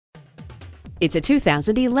It's a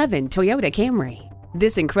 2011 Toyota Camry.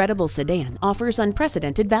 This incredible sedan offers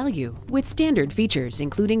unprecedented value with standard features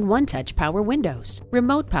including one-touch power windows,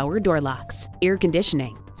 remote power door locks, air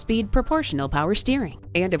conditioning, speed proportional power steering,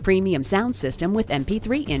 and a premium sound system with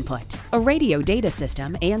MP3 input, a radio data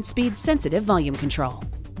system, and speed-sensitive volume control.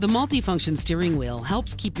 The multifunction steering wheel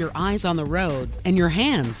helps keep your eyes on the road and your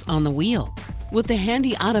hands on the wheel. With the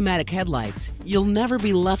handy automatic headlights, you'll never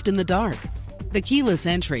be left in the dark. The keyless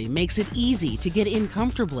entry makes it easy to get in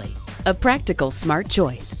comfortably. A practical, smart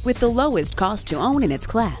choice with the lowest cost to own in its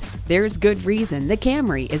class. There's good reason the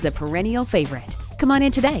Camry is a perennial favorite. Come on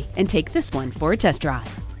in today and take this one for a test drive.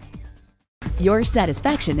 Your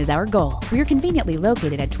satisfaction is our goal. We're conveniently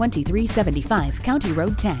located at 2375 County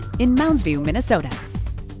Road 10 in Mounds-View, Minnesota.